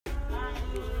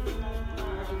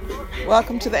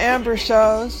Welcome to the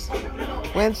AMBERSHOWS,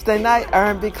 Wednesday night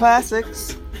R&B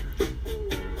classics.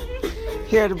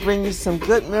 Here to bring you some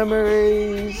good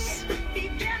memories,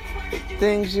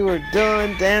 things you were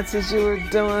doing, dances you were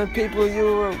doing, people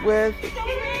you were with,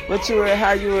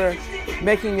 how you were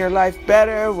making your life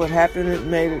better, what happened that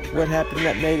made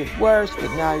it worse, but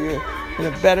now you're in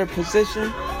a better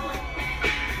position.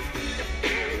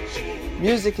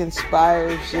 Music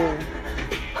inspires you.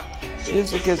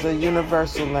 Music is a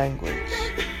universal language.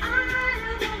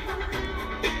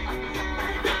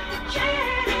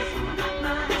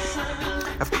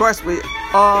 Of course, we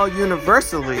all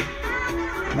universally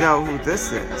know who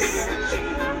this is.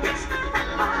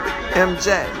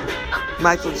 MJ,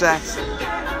 Michael Jackson.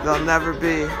 There'll never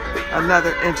be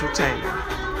another entertainer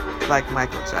like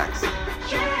Michael Jackson.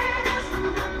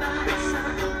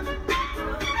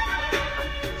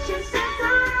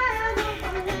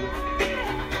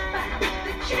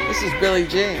 This is Billie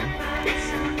Jean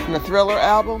from the Thriller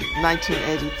album,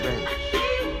 1983.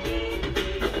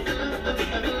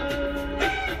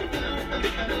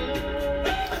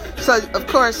 So, of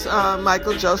course,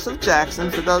 Michael Joseph Jackson,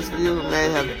 for those of you who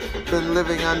may have been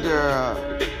living under a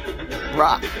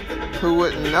rock, who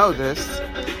wouldn't know this,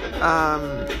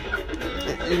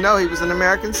 you know he was an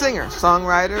American singer,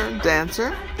 songwriter,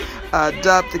 dancer,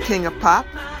 dubbed the King of Pop,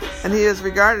 and he is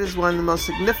regarded as one of the most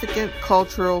significant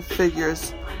cultural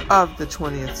figures of the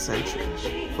 20th century.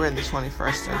 We're in the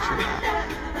 21st century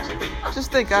now.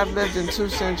 Just think, I've lived in 2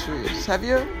 centuries. Have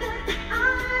you?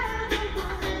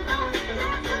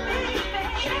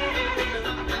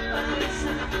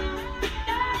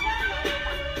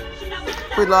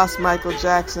 We lost Michael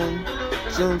Jackson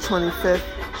June 25th,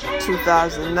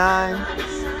 2009.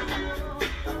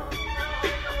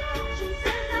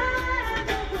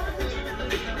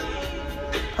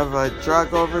 Of a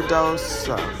drug overdose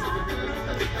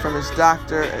from his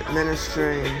doctor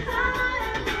administering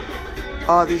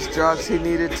all these drugs he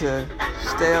needed to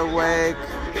stay awake,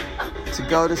 to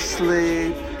go to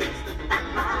sleep.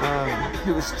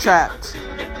 He was trapped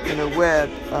in a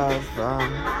web of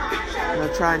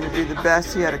trying to be the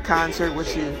best. He had a concert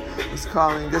which he was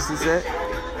calling "This Is It,"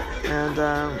 and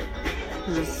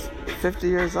he was 50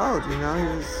 years old.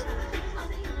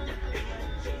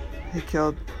 He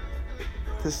killed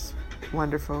this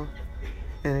wonderful,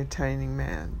 entertaining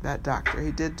man, that doctor.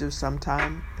 He did do some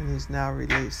time, and he's now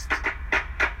released.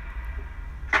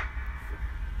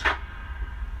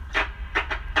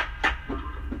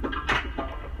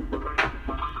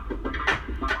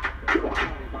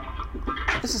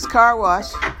 This is Car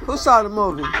Wash. Who saw the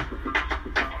movie?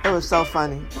 It was so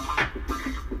funny.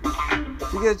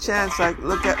 If you get a chance,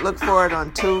 look for it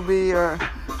on Tubi or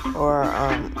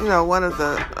one of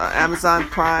the Amazon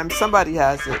Prime. Somebody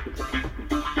has it.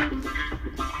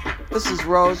 This is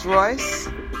Rolls Royce.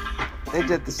 They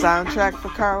did the soundtrack for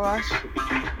Car Wash.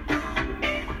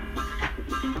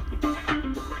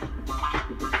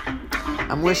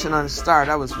 I'm Wishing on a Star.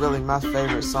 That was really my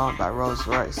favorite song by Rolls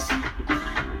Royce.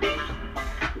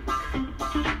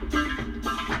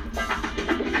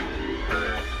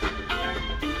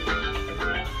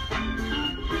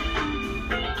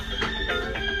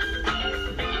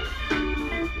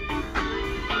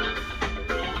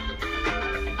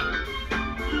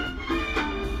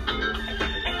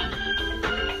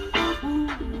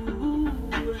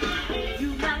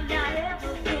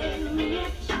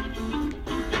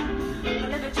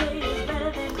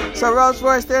 So Rolls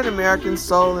Royce, they're an American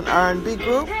soul and R&B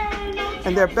group,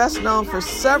 and they're best known for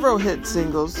several hit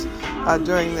singles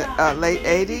during the late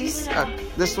 80s.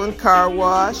 This one, Car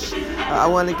Wash, I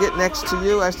Want to Get Next to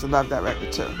You. I used to love that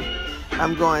record too.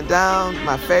 I'm Going Down,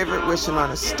 my favorite, Wishing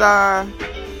on a Star,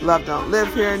 Love Don't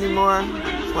Live Here Anymore.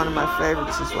 It's one of my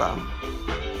favorites as well.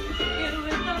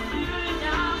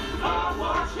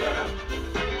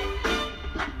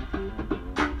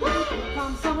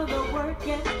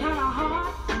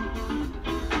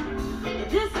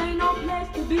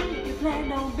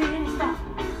 Plan on being stopped.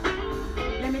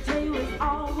 Let me tell you, it's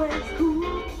always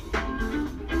cool.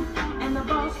 And the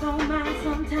boss don't mind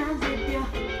sometimes if you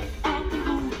act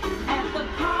cool. At the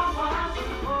car wash,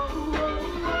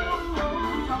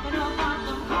 talking about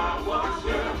the car wash,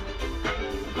 yeah.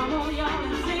 Come on, y'all,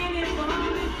 and sing it for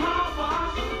the car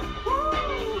wash.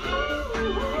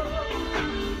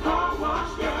 Car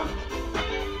wash, yeah.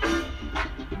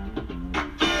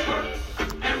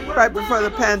 Right before the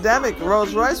pandemic,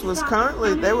 Rolls Royce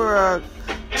they were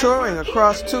touring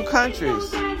across 2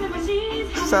 countries.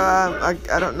 So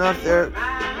I don't know if they're,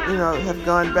 have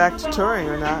gone back to touring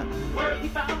or not.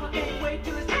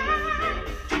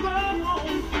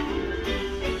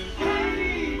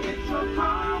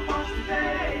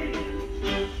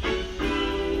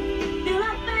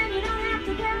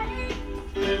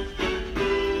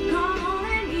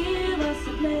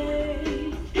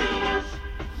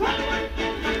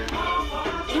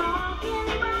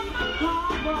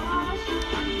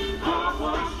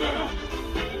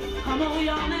 Come on,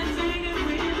 y'all, and sing it with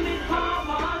me. Car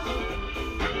wash.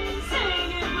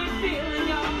 Sing it with feeling,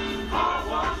 y'all. Car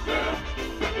wash, girl.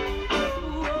 Oh,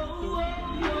 oh, oh,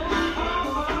 oh. Car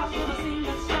wash. Never seen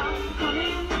the shop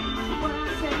coming. When I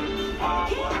say, keep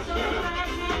the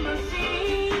flash and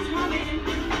machines humming.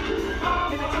 Let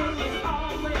me tell you, it's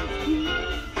always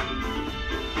good.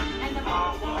 And the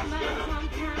boss don't mind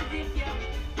sometimes if you're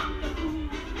on the move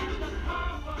at the car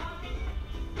wash.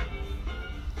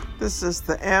 This is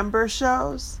the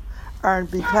AMBERSHOWS,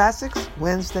 R&B Classics,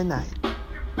 Wednesday night.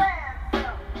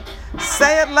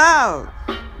 Say it loud.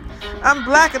 I'm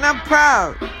black and I'm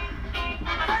proud.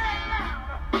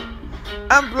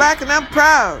 I'm black and I'm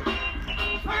proud.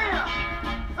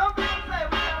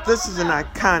 This is an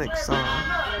iconic song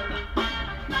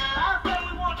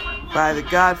by the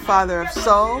godfather of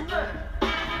soul,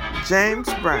 James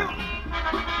Brown.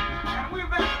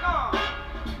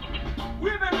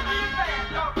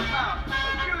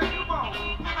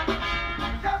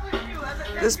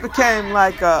 This became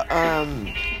like a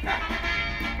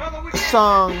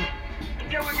song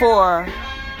for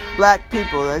black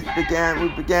people. We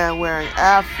began wearing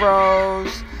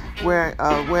afros,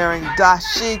 wearing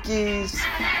dashikis,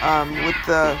 with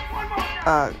the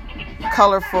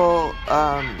colorful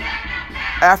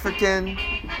African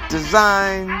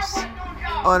designs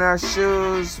on our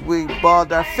shoes. We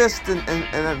balled our fists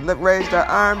and raised our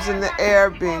arms in the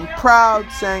air, being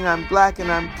proud, saying, "I'm black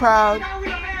and I'm proud."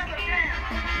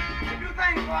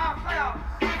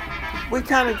 We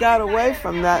kind of got away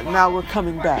from that, and now we're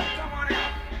coming back.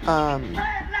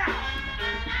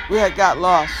 We had got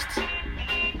lost,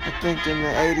 I think, in the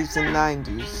 80s and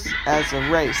 90s as a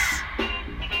race.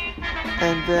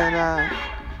 And then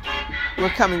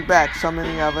we're coming back. So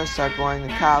many of us are going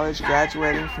to college,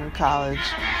 graduating from college,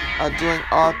 doing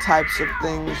all types of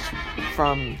things,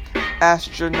 from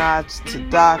astronauts to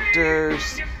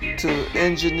doctors to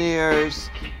engineers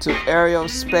to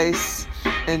aerospace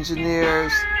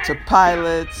engineers to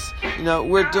pilots. You know,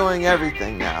 we're doing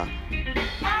everything now.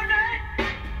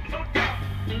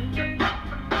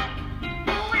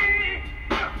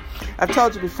 I've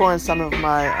told you before in some of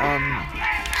my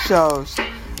shows,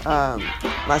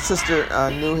 my sister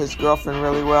knew his girlfriend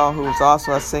really well, who was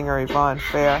also a singer, Yvonne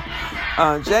Fair.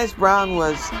 James Brown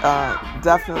was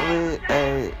definitely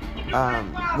a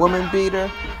woman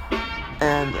beater,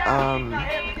 and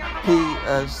he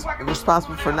is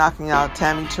responsible for knocking out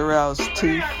Tammy Terrell's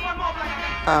teeth.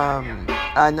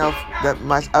 I know that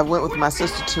I went with my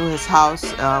sister to his house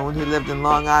when he lived in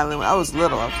Long Island. I was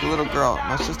little. I was a little girl.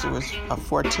 My sister was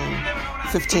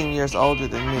 15 years older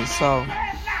than me. So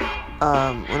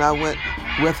when I went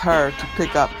with her to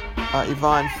pick up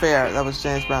Yvonne Fair, that was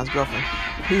James Brown's girlfriend,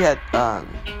 he had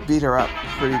beat her up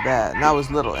pretty bad. And I was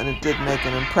little, and it did make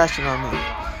an impression on me.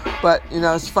 But, you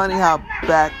know, it's funny how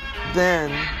back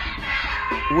then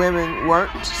women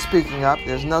weren't speaking up.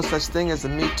 There's no such thing as a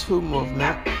Me Too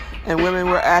movement. And women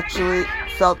were actually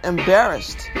felt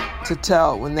embarrassed to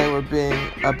tell when they were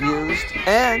being abused.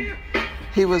 And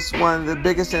he was one of the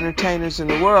biggest entertainers in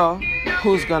the world.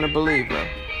 Who's going to believe her?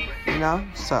 You know?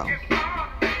 So.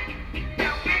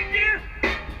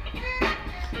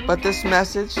 But this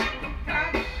message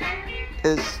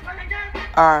is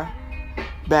our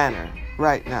banner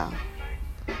right now.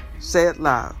 Say it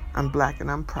loud. I'm black and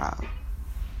I'm proud.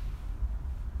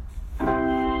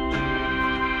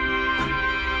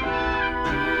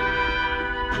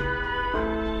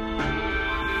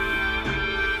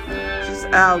 This is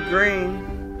Al Green.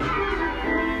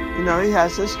 You know, he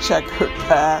has his checkered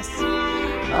past.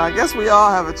 I guess we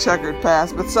all have a checkered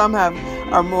past, but some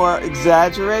are more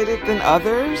exaggerated than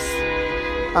others.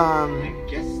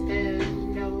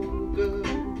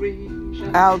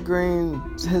 Al Green,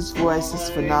 his voice is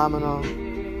phenomenal.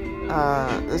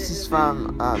 This is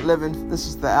from this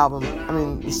is the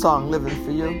album, the song Living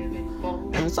For You.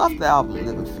 And it's off the album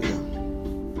Living For You.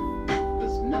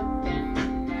 There's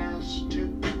nothing else to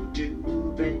do,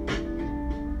 babe,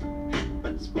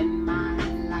 but spend my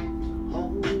life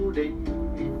holding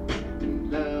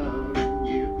and loving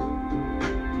you.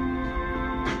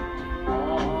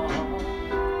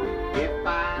 If I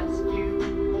ask you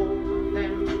more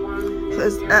than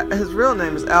one. His real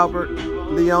name is Albert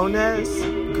Leones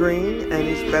Green, and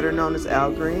he's better known as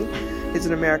Al Green. He's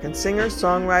an American singer,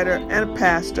 songwriter, and a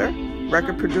pastor,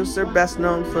 record producer, best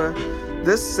known for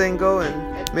this single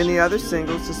and many other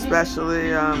singles,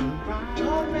 especially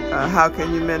How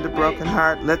Can You Mend a Broken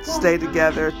Heart, Let's Stay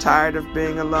Together, Tired of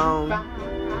Being Alone.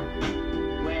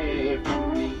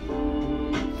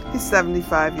 He's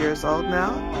 75 years old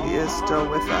now. He is still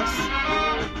with us.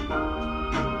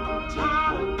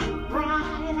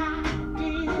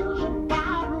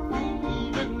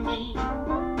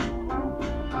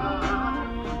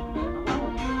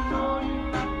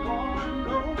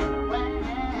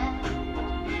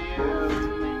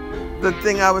 the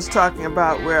thing I was talking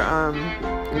about where,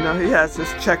 he has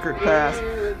this checkered past.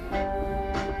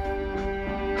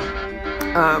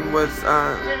 Was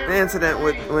the incident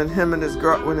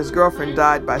when his girlfriend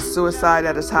died by suicide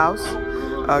at his house.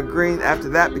 Green, after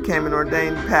that, became an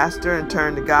ordained pastor and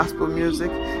turned to gospel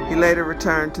music. He later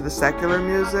returned to the secular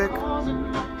music.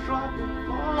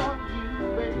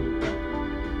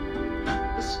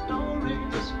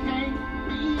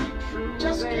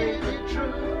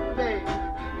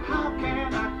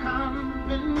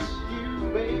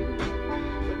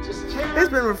 He's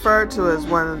been referred to as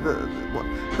one of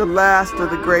the last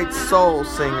of the great soul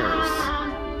singers.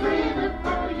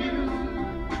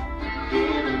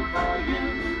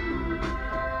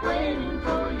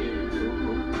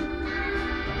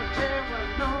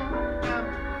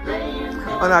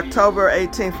 On October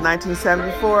 18th,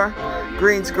 1974,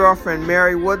 Green's girlfriend,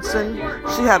 Mary Woodson,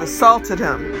 she had assaulted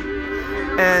him.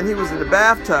 And he was in the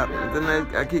bathtub.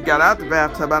 Then he got out the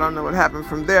bathtub. I don't know what happened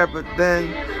from there. But then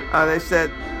they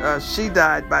said she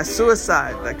died by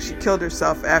suicide. Like she killed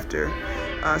herself after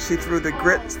she threw the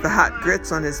hot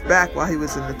grits on his back while he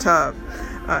was in the tub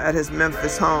at his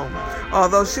Memphis home.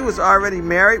 Although she was already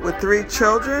married with 3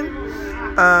 children,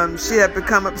 she had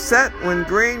become upset when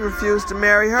Green refused to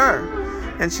marry her.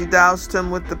 And she doused him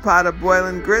with the pot of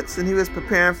boiling grits, and he was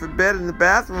preparing for bed in the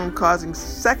bathroom, causing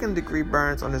second-degree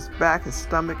burns on his back, his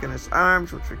stomach, and his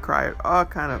arms, which required all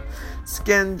kind of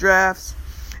skin drafts.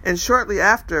 And shortly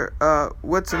after,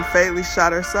 Woodson fatally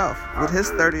shot herself with his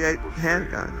 .38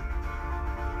 handgun.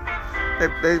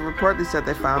 They reportedly said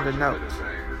they found a note.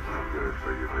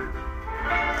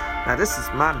 Now this is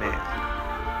my man,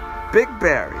 Big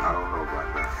Barry. I don't know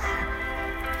about that.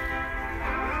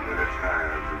 Many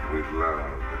times as we've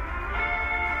loved,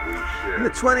 we've shared. In the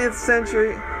 20th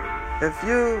century, if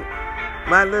you,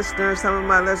 my listeners, some of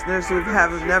my listeners who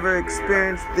have never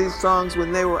experienced these songs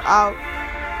when they were out,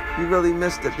 you really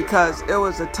missed it, because it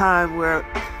was a time where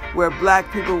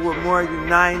black people were more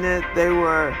united. They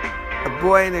were a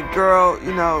boy and a girl,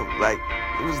 like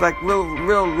it was like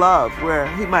real love, where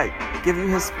he might give you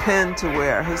his pin to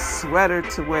wear, his sweater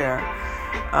to wear.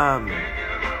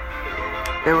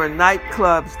 There were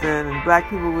nightclubs then, and black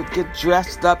people would get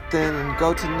dressed up then and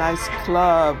go to nice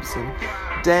clubs and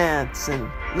dance and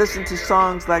listen to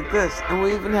songs like this. And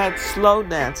we even had slow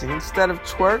dancing. Instead of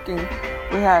twerking,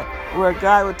 we had where a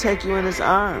guy would take you in his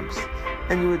arms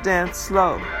and you would dance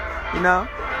slow,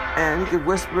 and he could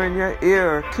whisper in your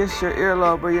ear or kiss your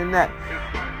earlobe or your neck.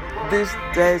 These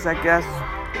days, I guess,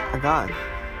 are gone.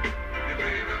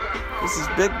 This is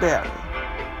Big Barry,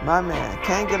 my man.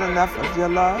 Can't get enough of your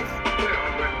love.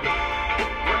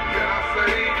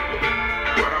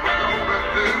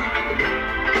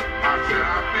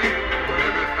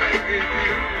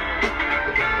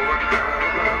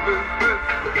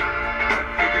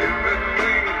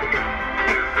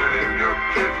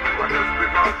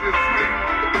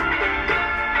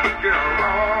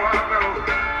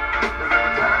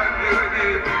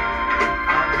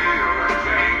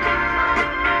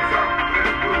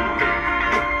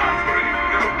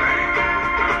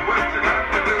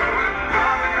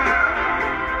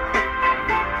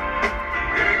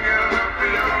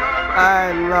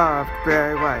 I loved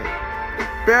Barry White.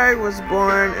 Barry was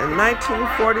born in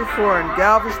 1944 in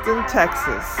Galveston,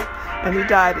 Texas, and he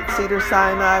died at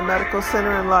Cedars-Sinai Medical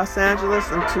Center in Los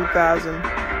Angeles in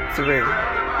 2003.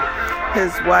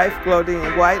 His wife,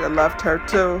 Glodine White, I loved her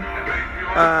too.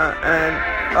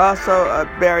 And also,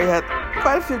 Barry had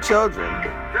quite a few children.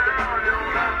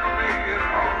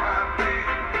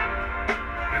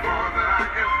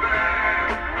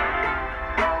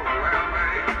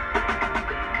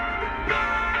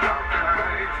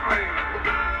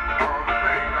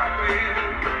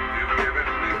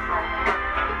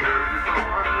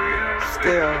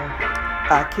 Still,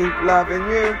 I keep loving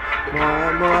you more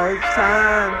and more each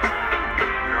time,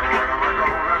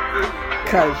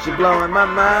 'cause you're blowing my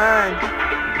mind.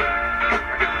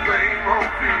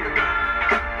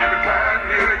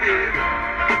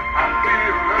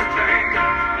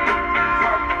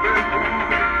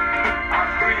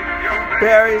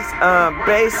 Barry's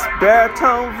bass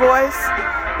baritone voice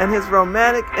and his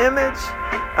romantic image,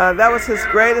 that was his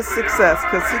greatest success,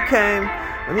 because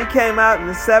when he came out in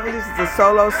the 70s as a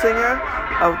solo singer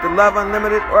of the Love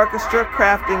Unlimited Orchestra,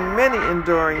 crafting many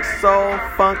enduring soul,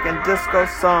 funk, and disco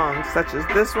songs, such as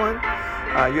this one,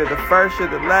 You're the First, You're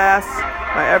the Last,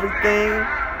 My Everything.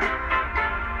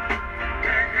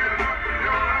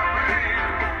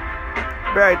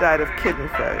 Barry died of kidney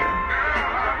failure,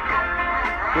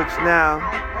 which now,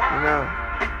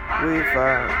 we've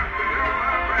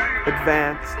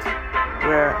advanced,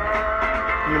 where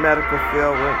in the medical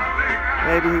field,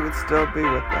 maybe he would still be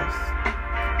with us.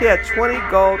 He had 20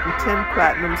 gold and 10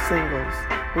 platinum singles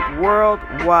with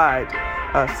worldwide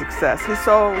success. His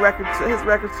record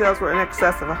sales were in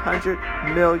excess of 100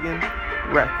 million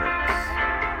records.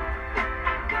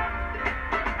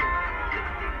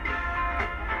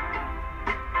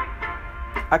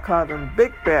 I called him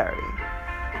Big Barry,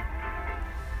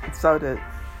 and so did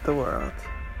the world.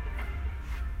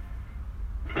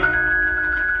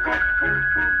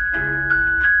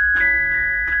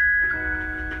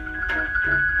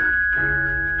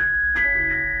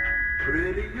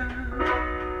 Prettier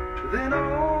than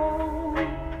all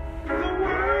the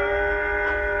world,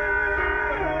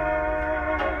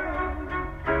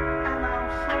 and I'm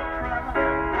so proud,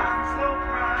 I'm so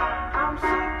proud, I'm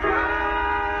so proud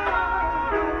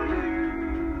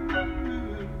of you.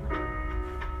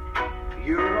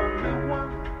 You're only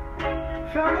one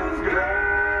fella's girl.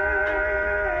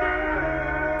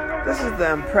 This is the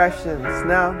Impressions.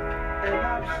 Now, And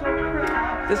I'm so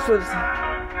proud. this was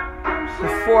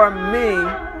before me,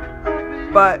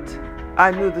 but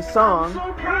I knew the song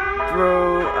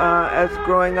through as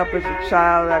growing up as a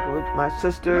child. My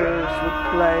sisters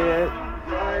would play it.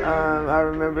 I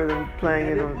remember them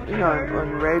playing it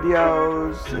on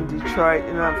radios in Detroit.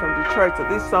 I'm from Detroit, so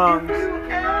these songs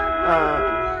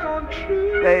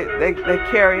they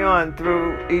carry on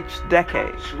through each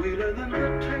decade.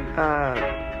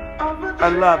 I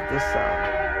love this song.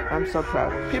 I'm so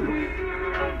proud. People,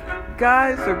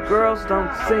 guys or girls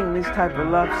don't sing these type of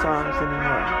love songs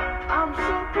anymore.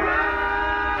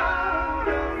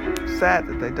 Sad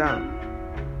that they don't.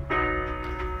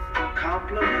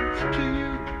 Compliments to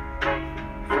you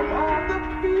from all the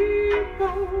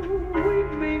people we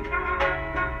meet.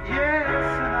 Yes,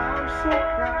 and I'm so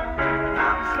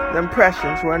proud. The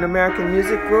Impressions were an American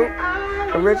music group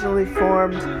originally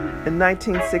formed in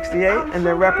 1968, and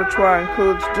their repertoire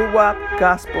includes doo-wop,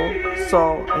 gospel,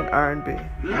 soul, and R&B.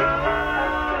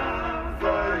 Love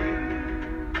for you.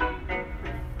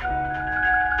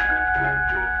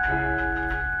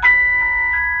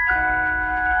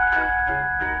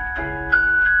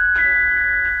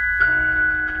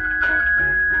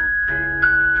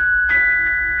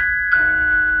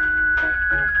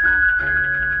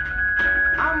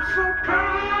 I'm so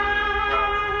proud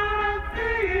of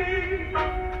being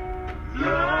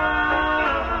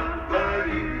loved by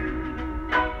you,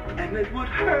 and it would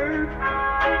hurt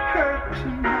to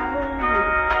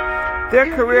know. Their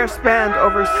career spanned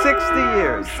over 60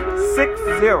 years, 60.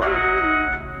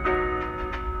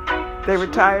 They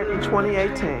retired in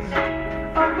 2018.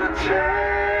 Of a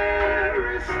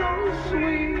cherry so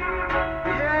sweet,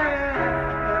 yeah,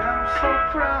 and I'm so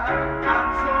proud, I'm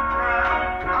so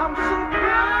proud, I'm so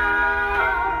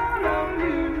proud of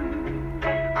you,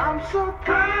 I'm so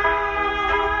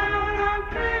proud of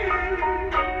being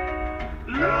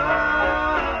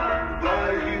loved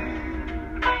by you.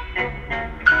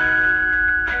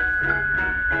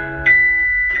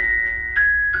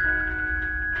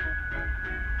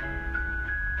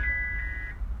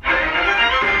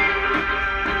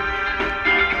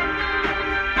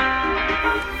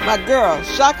 My girl,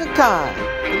 Shaka Khan.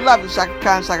 We love you, Shaka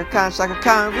Khan, Shaka Khan, Shaka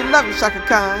Khan. We love you, Shaka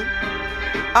Khan.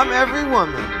 I'm every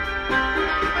woman.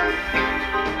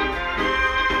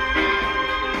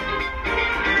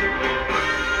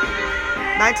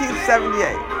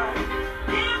 (1978).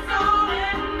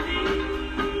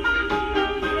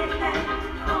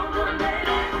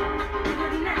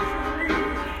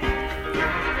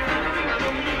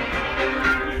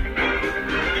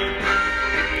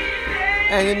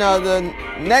 And the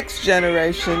next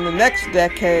generation, the next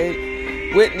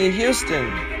decade, Whitney Houston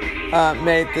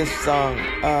made this song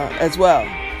as well,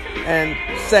 and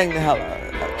sang the hell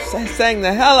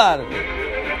out of it.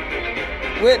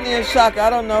 Whitney and Shaka, I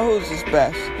don't know who's is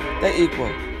best. They're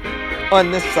equal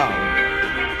on this song.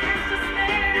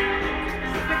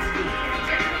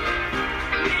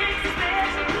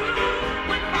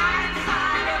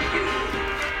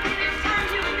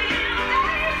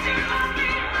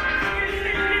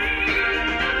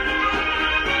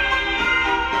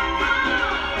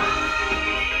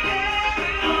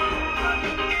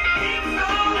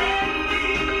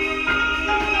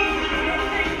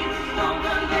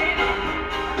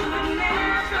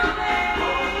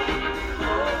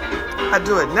 I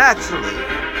do it naturally.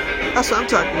 That's what I'm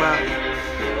talking about.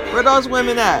 Where those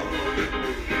women at?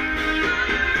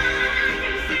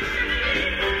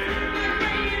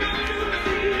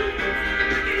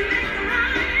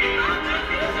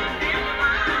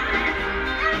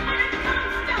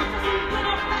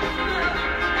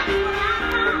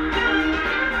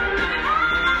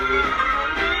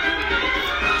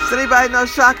 Does anybody know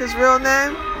Shaka's real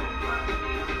name?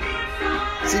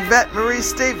 That's Yvette Marie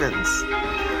Stevens.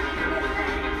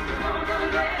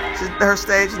 Her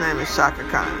stage name is Shaka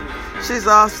Khan. She's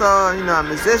also, a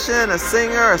musician, a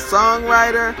singer, a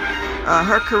songwriter.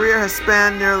 Her career has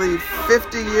spanned nearly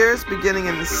 50 years, beginning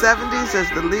in the 70s as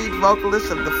the lead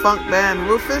vocalist of the funk band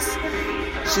Rufus.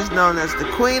 She's known as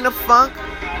the Queen of Funk.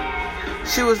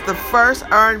 She was the first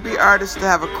R&B artist to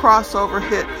have a crossover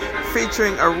hit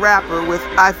featuring a rapper with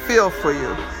I Feel For You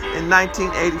in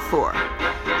 1984.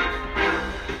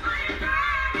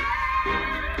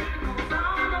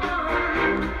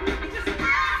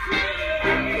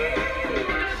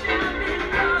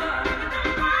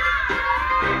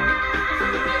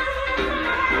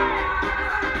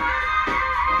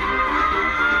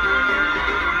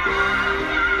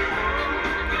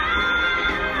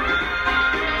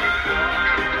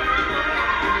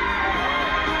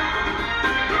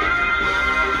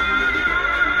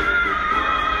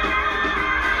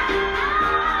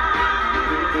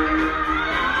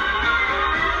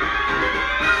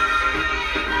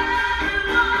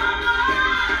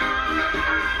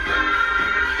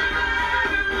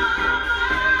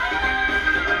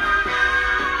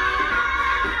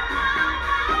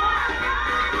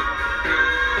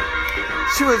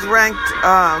 She was ranked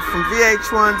from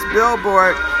VH1's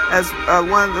Billboard as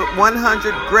one of the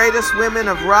 100 greatest women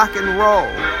of rock and roll.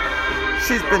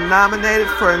 She's been nominated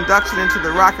for induction into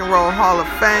the Rock and Roll Hall of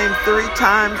Fame 3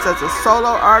 times as a solo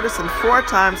artist and 4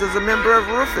 times as a member of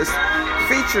Rufus,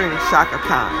 featuring Shaka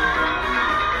Khan.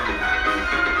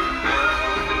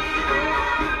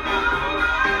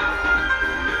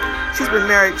 She's been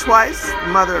married twice, the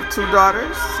mother of 2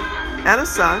 daughters and a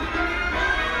son.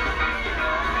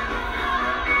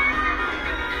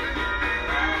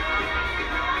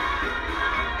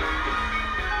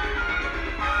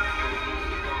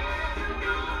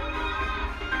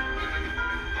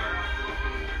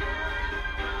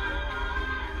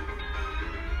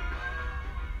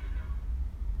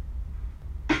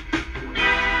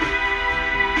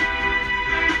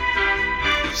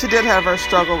 She did have her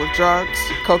struggle with drugs,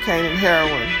 cocaine, and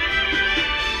heroin.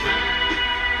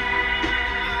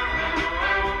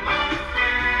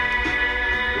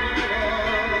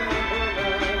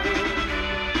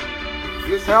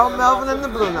 Harold Melvin and the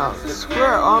Blue Notes. Where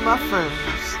are all my friends?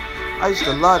 I used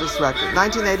to love this record.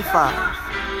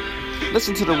 1985.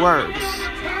 Listen to the words.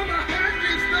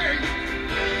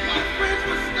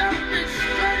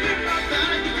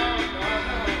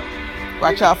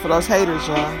 Watch out for those haters,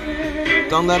 y'all.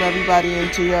 Don't let everybody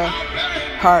into your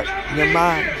heart, your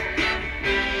mind.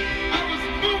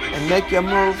 And make your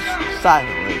moves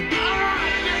silently.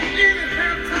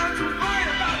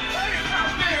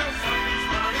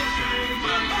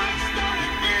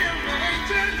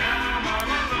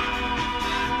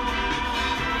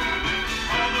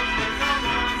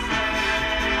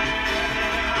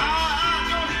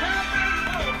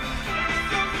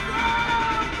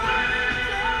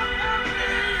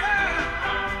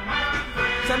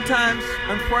 Sometimes,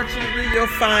 unfortunately, you'll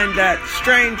find that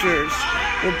strangers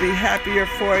will be happier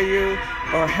for you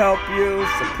or help you,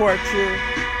 support you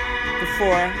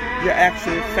before your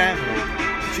actual family.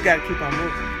 But you got to keep on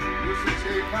moving.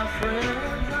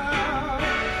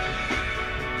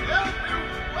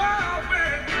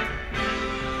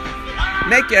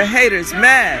 Make your haters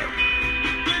mad.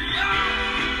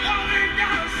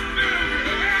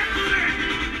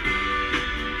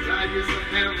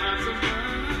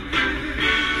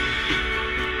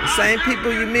 The same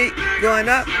people you meet going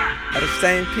up are the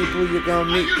same people you're going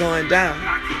to meet going down.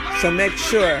 So make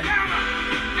sure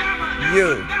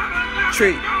you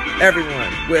treat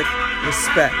everyone with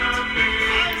respect.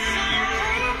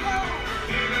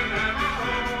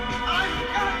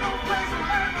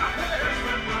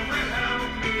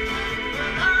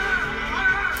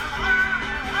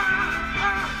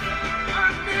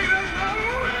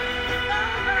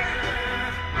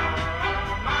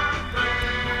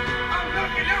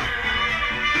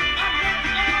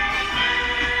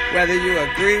 Whether you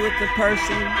agree with the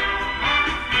person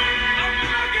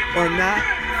or not,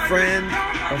 friend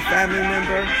or family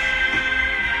member,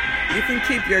 you can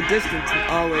keep your distance and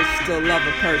always still love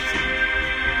a person.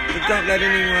 But don't let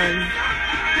anyone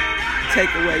take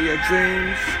away your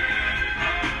dreams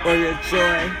or your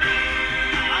joy.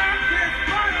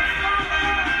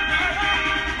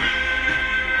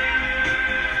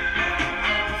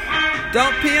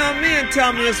 Don't pee on me and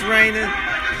tell me it's raining.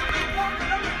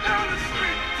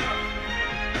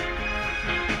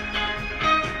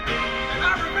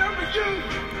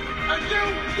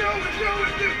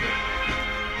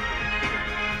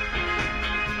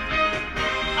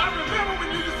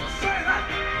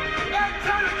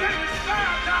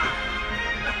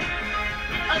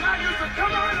 And I used to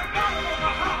come out of the bottom of my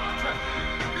heart.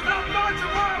 Because I thought you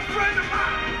were a friend of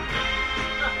mine.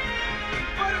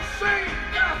 But it seemed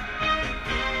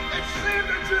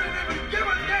that you didn't even give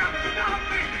a damn about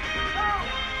me. Oh.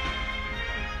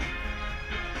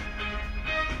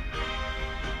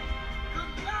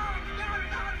 Because now I'm down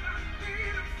and out and I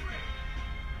need a friend.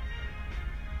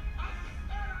 I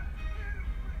said I need a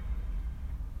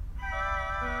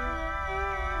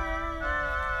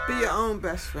friend. Be your own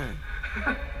best friend.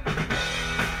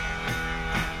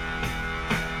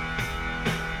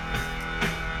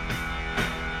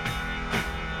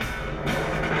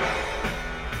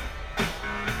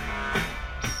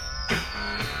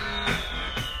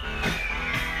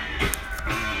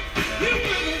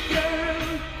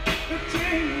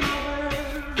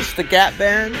 It's the Gap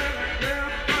Band.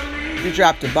 You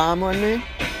dropped a bomb on me.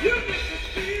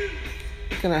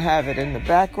 Gonna have it in the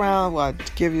background while I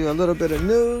give you a little bit of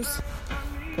news.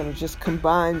 Gonna just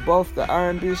combine both the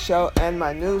R&B show and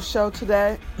my news show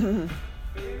today.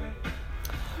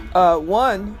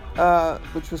 One,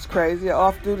 which was crazy, an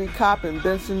off-duty cop in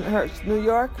Bensonhurst, New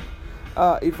York,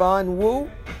 Yvonne Wu.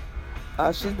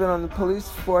 She's been on the police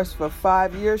force for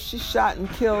 5 years. She shot and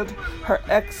killed her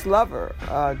ex-lover,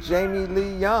 Jamie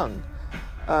Lee Young.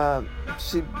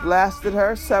 She blasted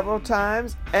her several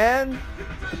times, and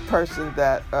the person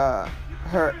that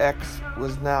her ex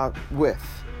was now with.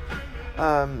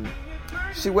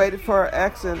 She waited for her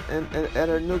ex and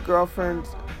her new girlfriend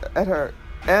at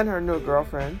her new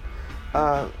girlfriend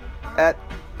at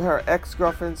her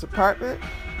ex-girlfriend's apartment,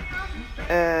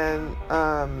 and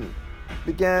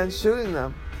began shooting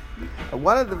them.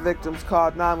 One of the victims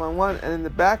called 911, and in the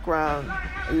background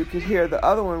you could hear the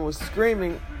other one was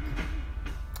screaming,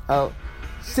 "Oh,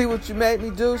 see what you made me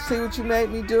do, see what you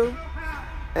made me do."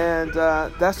 And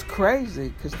that's crazy,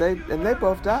 because they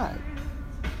both died.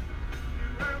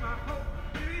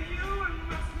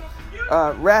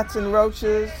 Rats and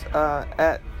roaches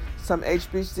at some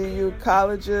HBCU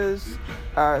colleges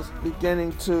are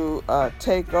beginning to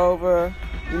take over.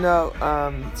 You know,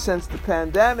 since the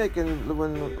pandemic and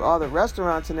when all the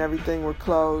restaurants and everything were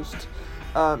closed,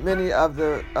 many of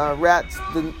the rats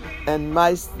and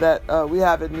mice that we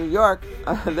have in New York,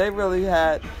 they really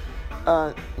had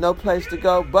no place to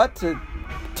go but to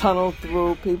tunnel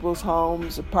through people's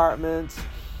homes, apartments,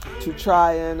 to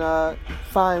try and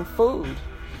find food.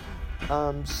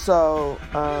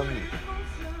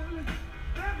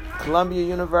 Columbia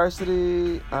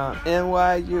University,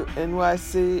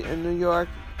 NYC in New York,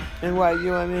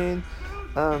 NYU, I mean,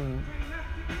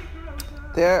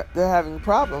 they're having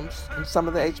problems in some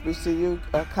of the HBCU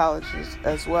colleges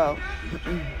as well.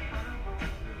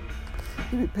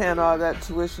 You be paying all that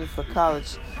tuition for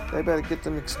college, they better get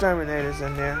them exterminators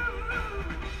in there.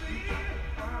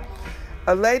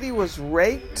 A lady was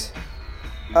raped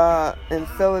in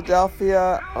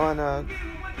Philadelphia on a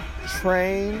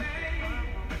train,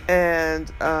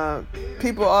 and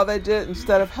people, all they did,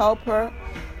 instead of help her,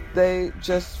 they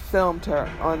just filmed her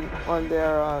on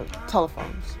their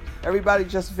telephones. Everybody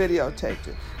just videotaped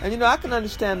it. And, you know, I can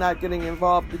understand not getting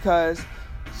involved, because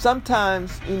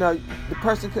sometimes, you know,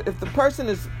 if the person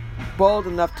is bold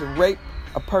enough to rape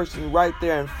a person right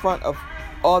there in front of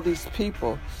all these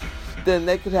people, then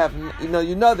they could have,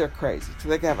 you know they're crazy. So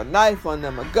they could have a knife on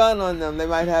them, a gun on them. They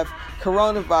might have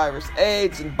coronavirus,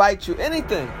 AIDS, and bite you,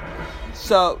 anything.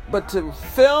 So, but to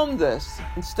film this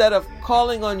instead of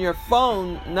calling on your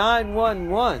phone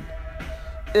 911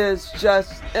 is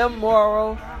just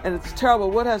immoral, and it's terrible.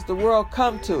 What has the world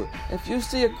come to? If you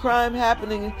see a crime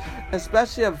happening,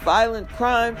 especially a violent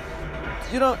crime,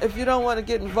 if you don't want to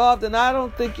get involved, and I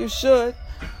don't think you should,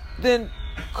 then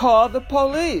call the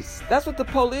police. That's what the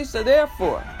police are there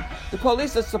for. The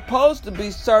police are supposed to be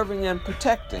serving and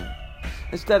protecting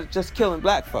instead of just killing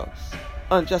black folks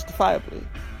unjustifiably.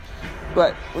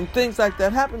 But when things like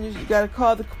that happen, you got to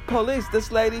call the police.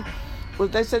 This lady,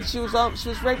 they said she was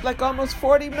raped like almost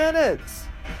 40 minutes.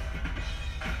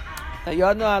 Now,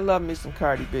 y'all know I love me some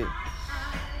Cardi B.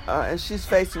 And she's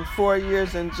facing 4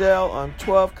 years in jail on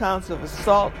 12 counts of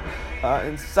assault,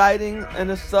 inciting an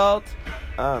assault,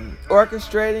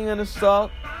 orchestrating an assault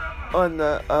on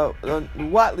the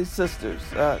Watley sisters,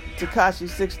 Tekashi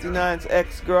 69's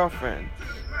ex-girlfriend.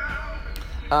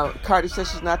 Cardi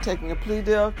says she's not taking a plea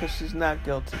deal because she's not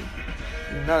guilty.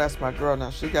 You know that's my girl now.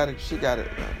 She got it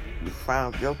be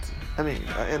found guilty. I mean,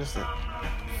 innocent.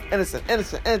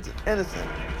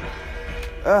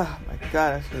 Oh my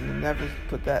God, I should have never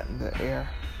put that in the air.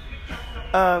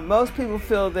 Most people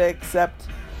feel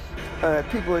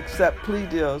people accept plea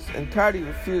deals, and Cardi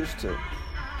refused to.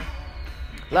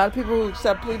 A lot of people who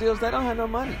accept plea deals, they don't have no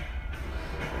money.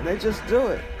 They just do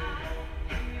it.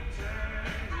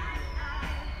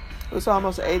 It was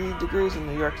almost 80 degrees in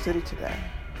New York City today.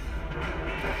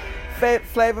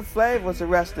 Flavor Flav was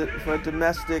arrested for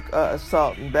domestic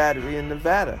assault and battery in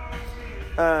Nevada.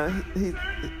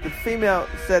 The female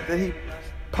said that he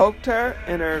poked her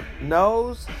in her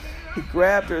nose, he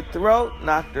grabbed her throat,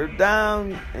 knocked her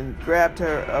down, and grabbed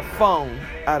a phone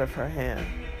out of her hand.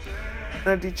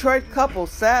 And a Detroit couple,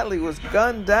 sadly, was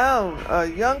gunned down. A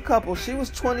young couple, she was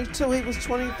 22, he was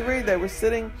 23. They were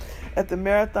sitting at the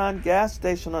Marathon gas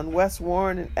station on West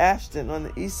Warren and Ashton on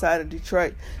the east side of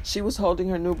Detroit. She was holding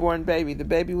her newborn baby. The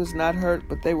baby was not hurt,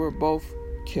 but they were both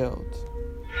killed.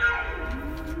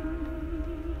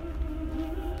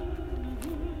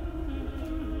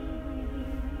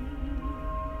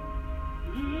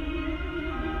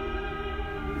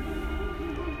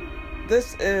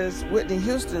 This is Whitney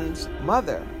Houston's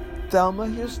mother, Thelma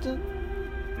Houston.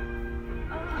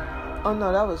 Oh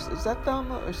no, is that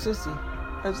Thelma or Sissy?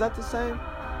 Or is that the same?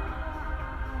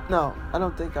 No, I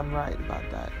don't think I'm right about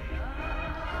that.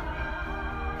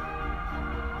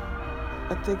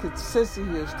 I think it's Sissy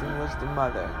Houston was the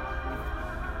mother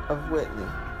of Whitney.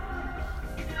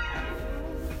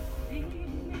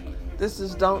 This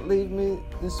is Don't Leave Me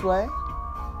This Way.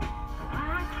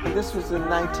 And this was in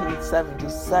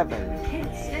 1977.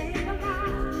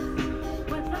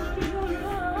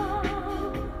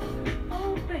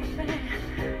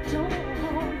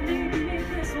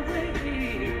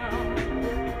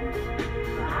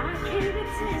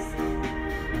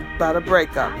 About a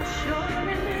breakup.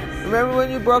 Remember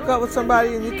when you broke up with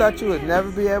somebody and you thought you would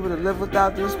never be able to live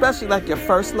without them, especially like your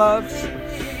first loves,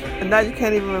 and now you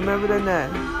can't even remember their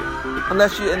name,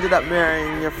 unless you ended up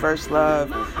marrying your first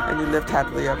love and you lived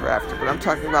happily ever after. But I'm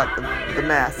talking about the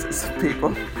masses of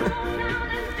people.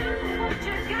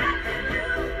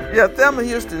 Yeah, Thelma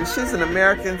Houston, she's an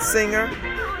American singer.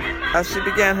 She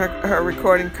began her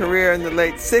recording career in the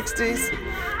late 60s.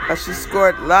 She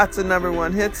scored lots of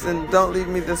 #1 hits, and Don't Leave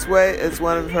Me This Way is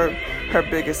one of her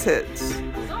biggest hits.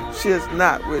 She is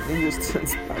not Whitney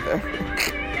Houston's mother.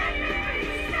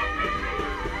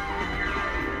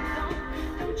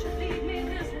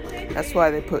 That's why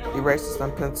they put erasers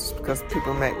on pencils, because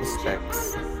people make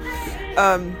mistakes.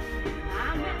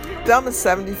 Thelma's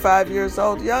 75 years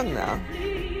old, young now.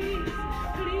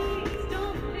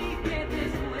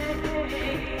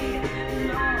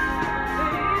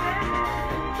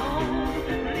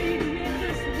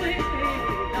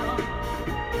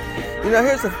 You know,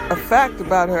 here's a fact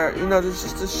about her,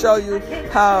 just to show you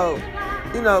how,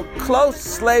 close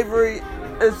slavery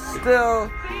is still,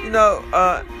 in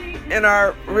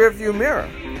our rearview mirror.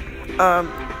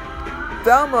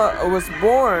 Thelma was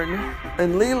born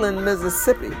in Leland,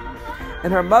 Mississippi,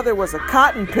 and her mother was a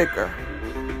cotton picker.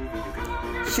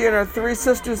 She and her 3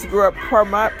 sisters grew up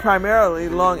primarily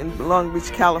in Long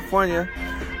Beach, California,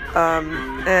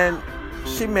 and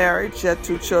she married, she had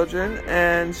 2 children,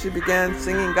 and she began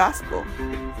singing gospel.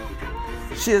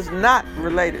 She is not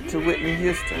related to Whitney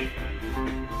Houston.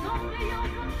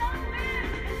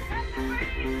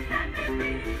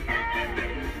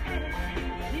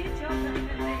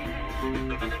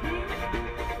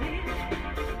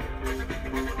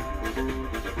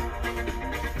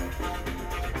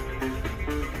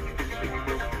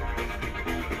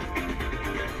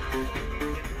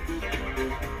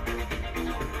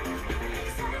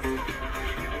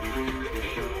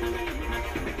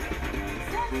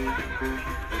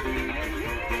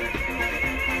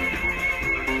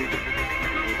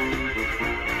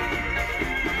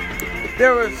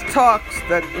 There was talks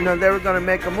that, they were going to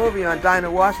make a movie on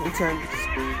Dinah Washington's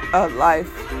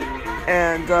life,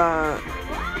 and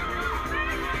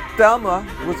Thelma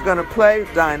was going to play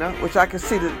Dinah, which I could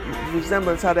see the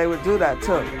resemblance how they would do that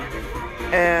too.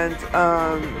 And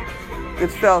it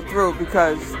fell through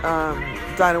because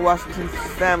Dinah Washington's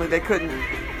family, they couldn't,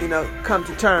 come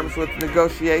to terms with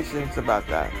negotiations about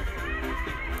that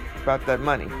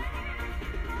money.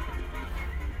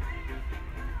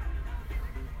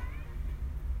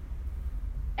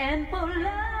 And for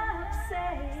love's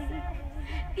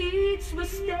sake, each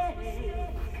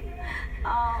mistake,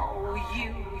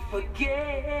 you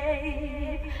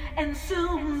forgave, and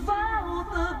soon both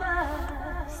of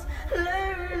us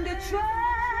learned to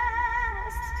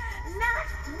trust.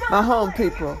 My home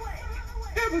people,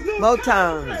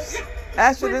 Motown's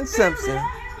Ashford and Simpson.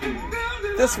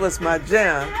 This was my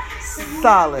jam,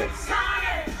 Solid.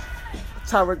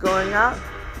 That's how we're going out.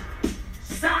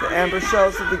 The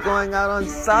AMBERSHOWS will be going out on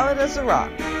Solid as a Rock.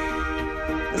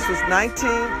 This was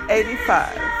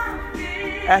 1985.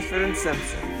 Ashford and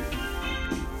Simpson.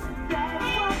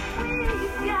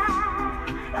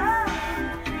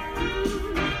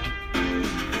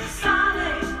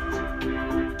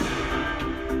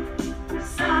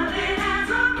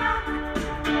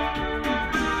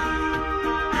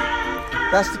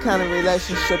 That's the kind of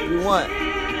relationship you want.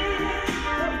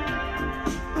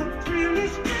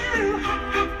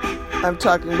 I'm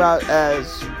talking about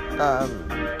as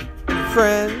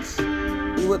friends.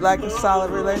 You would like a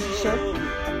solid relationship.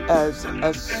 As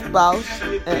a spouse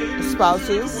and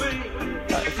spouses.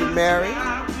 If you're married.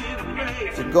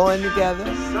 If you're going together.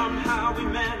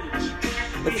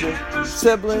 If you're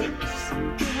siblings.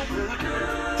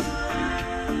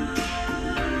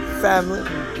 Family.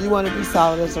 You want to be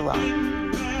solid as a rock.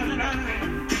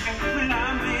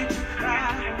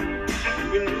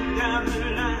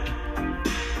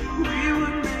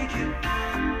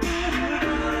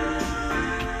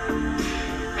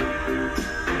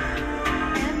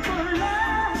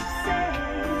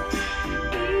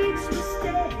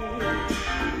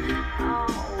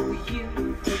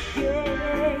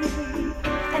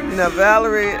 You know,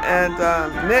 Valerie and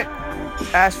Nick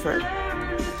Ashford,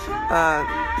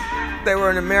 they were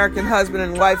an American husband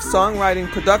and wife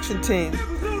songwriting production team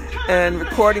and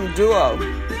recording duo.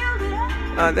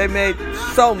 They made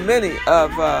so many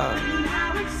of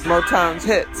Motown's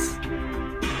hits.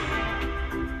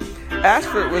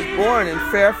 Ashford was born in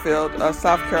Fairfield,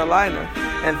 South Carolina,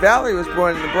 and Valerie was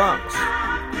born in the Bronx.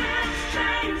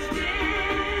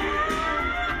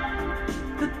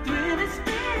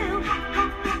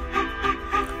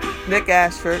 Nick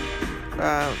Ashford,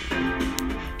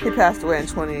 he passed away in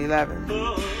 2011.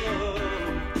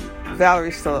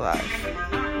 Valerie's still alive.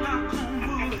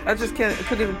 I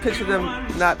couldn't even picture them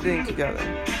not being together.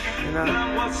 You know,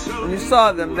 when you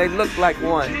saw them, they looked like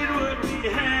one.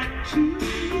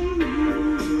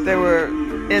 They were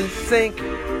in sync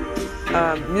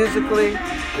musically,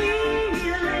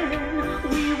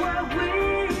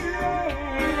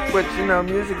 which, you know,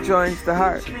 music joins the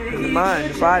heart, the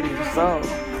mind, the body, the soul.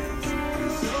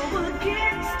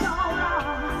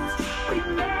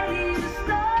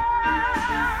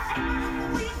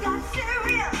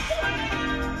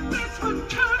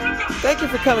 Thank you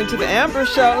for coming to the Amber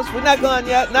Shows. We're not gone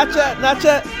yet. Not yet. Not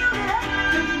yet.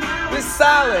 We're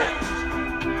solid.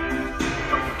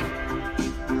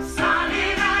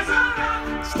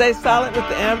 Stay solid with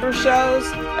the Amber Shows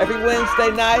every Wednesday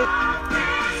night.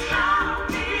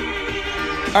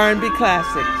 R&B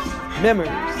classics,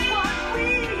 memories.